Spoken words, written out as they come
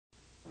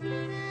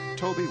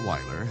Toby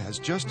Weiler has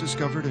just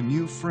discovered a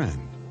new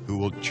friend who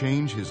will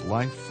change his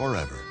life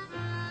forever.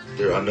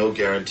 There are no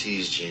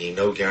guarantees, Jeannie,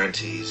 no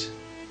guarantees.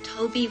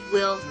 Toby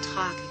will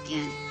talk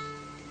again.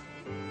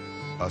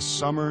 A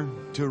summer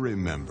to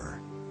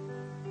remember.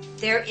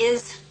 There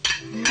is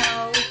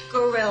no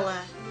gorilla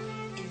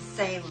in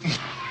Salem.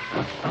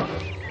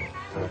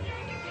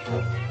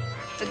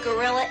 The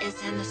gorilla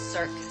is in the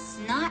circus,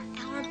 not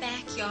our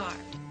backyard.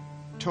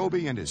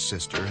 Toby and his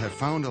sister have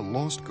found a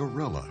lost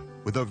gorilla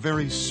with a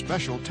very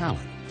special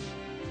talent.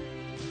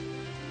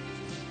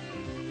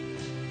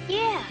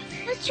 Yeah,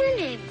 what's your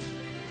name?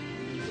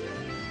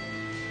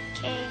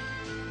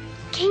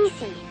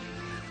 Casey.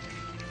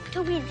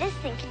 Toby, this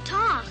thing can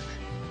talk.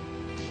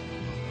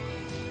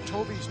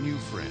 Toby's new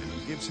friend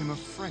gives him a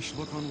fresh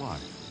look on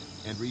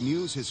life and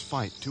renews his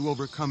fight to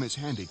overcome his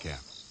handicap.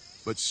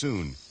 But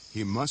soon,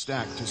 he must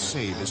act to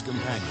save his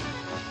companion.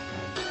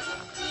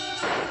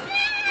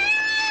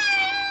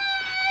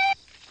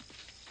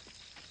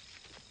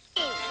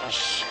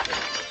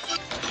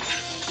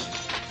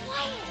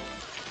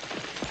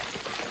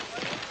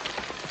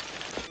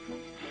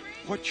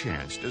 What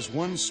chance does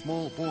one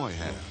small boy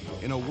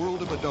have in a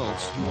world of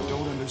adults who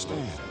don't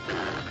understand?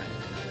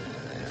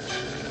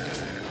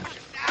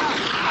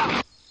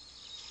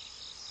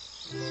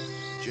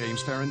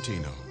 James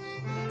Farentino,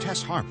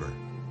 Tess Harper,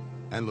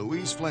 and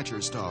Louise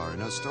Fletcher star in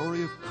a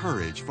story of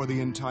courage for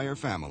the entire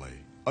family.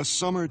 A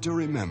Summer to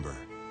Remember.